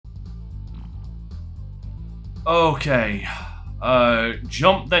Okay.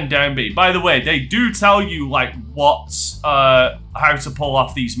 Jump then down B. By the way, they do tell you, like, how to pull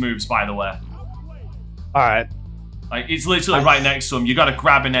off these moves, by the way. Alright. Like, it's literally right next to him. You gotta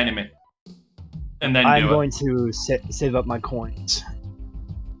grab an enemy. And then I'm going to save up my coins.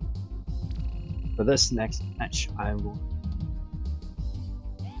 For this next match, I will...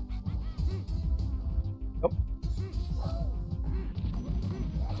 Oh.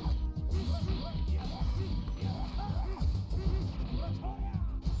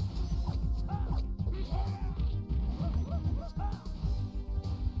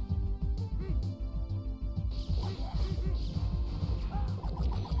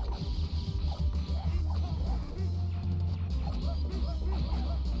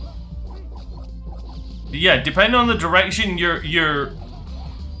 Yeah, depending on the direction you're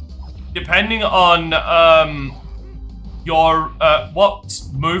depending on what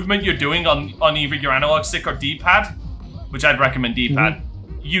movement you're doing on either your analog stick or D-pad, which I'd recommend D-pad,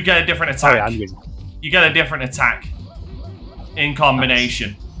 you get a different attack. Oh, yeah, you get a different attack in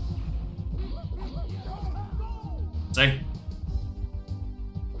combination. See?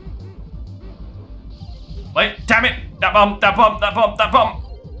 Wait, damn it! That bomb, that bomb, that bomb, that bomb!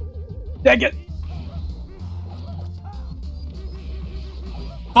 Dang it!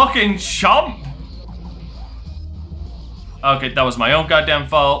 Fucking chump! Okay, that was my own goddamn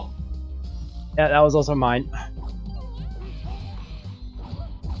fault. Yeah, that was also mine.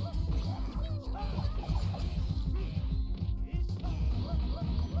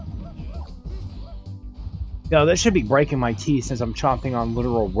 Yo, this should be breaking my teeth since I'm chomping on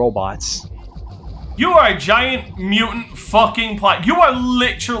literal robots. You are a giant mutant fucking plant. You are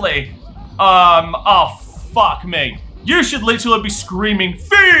literally, oh fuck me. You should literally be screaming,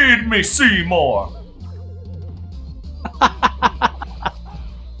 "Feed me, Seymour!"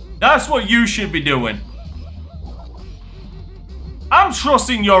 That's what you should be doing. I'm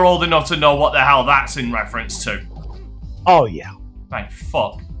trusting you're old enough to know what the hell that's in reference to. Oh, yeah. Right,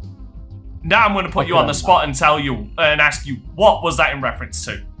 fuck. Now I'm going to put you on the spot and tell you, and ask you, what was that in reference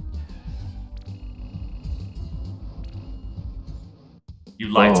to? You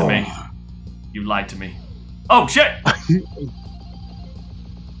lied to me. You lied to me. Oh, shit!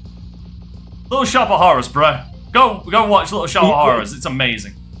 Little Shop of Horrors, bruh. Go watch Little Shop of Horrors. It's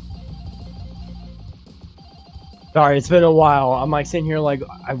amazing. Sorry, it's been a while. I'm like sitting here like,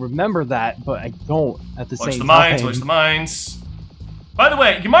 I remember that, but I don't at the same time. Watch the mines. By the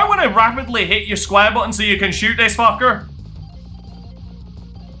way, you might want to rapidly hit your square button so you can shoot this fucker.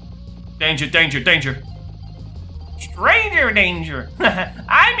 Danger, danger, danger. Stranger danger.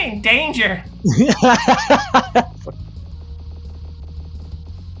 I'm in danger.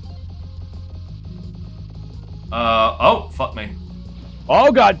 Oh, fuck me.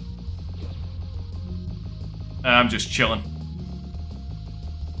 Oh, God. I'm just chilling.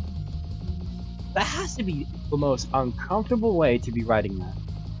 That has to be the most uncomfortable way to be writing that.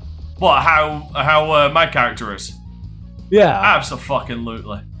 What, how my character is? Yeah.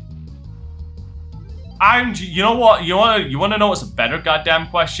 Abso-fucking-lutely. You know what? You wanna know what's a better goddamn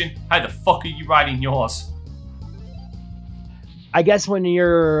question? How the fuck are you writing yours? I guess when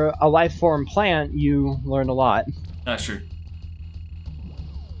you're a life form plant, you learn a lot. That's true.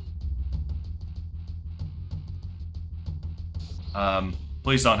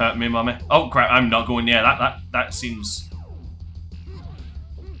 Please don't hurt me, mommy. Oh crap! I'm not going near that. That seems.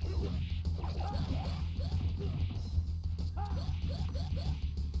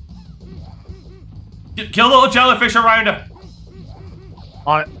 Kill the little jellyfish around her.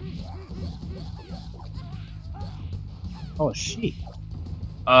 On it. Oh, she.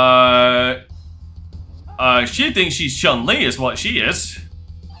 She thinks she's Chun-Li is what she is.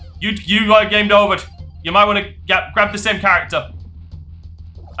 You gamed over. You might want to grab the same character.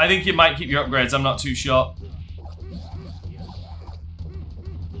 I think you might keep your upgrades. I'm not too sure.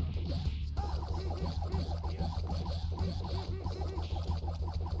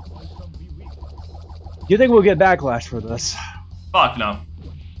 You think we'll get backlash for this? Fuck no.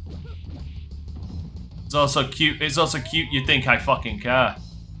 It's also cute. It's also cute. You think I fucking care?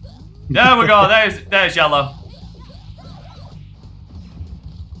 There we go. There's yellow.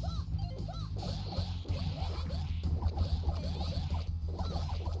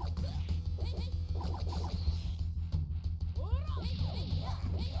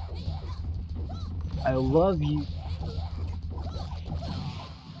 I love you.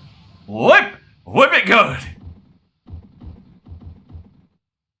 Whip! Whip it good!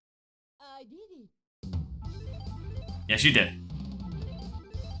 I did it. Yes, you did.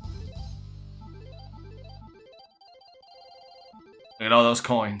 Look at all those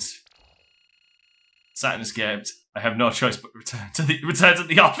coins. Saturn escaped. I have no choice but return to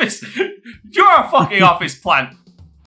the office. You're a fucking office plant.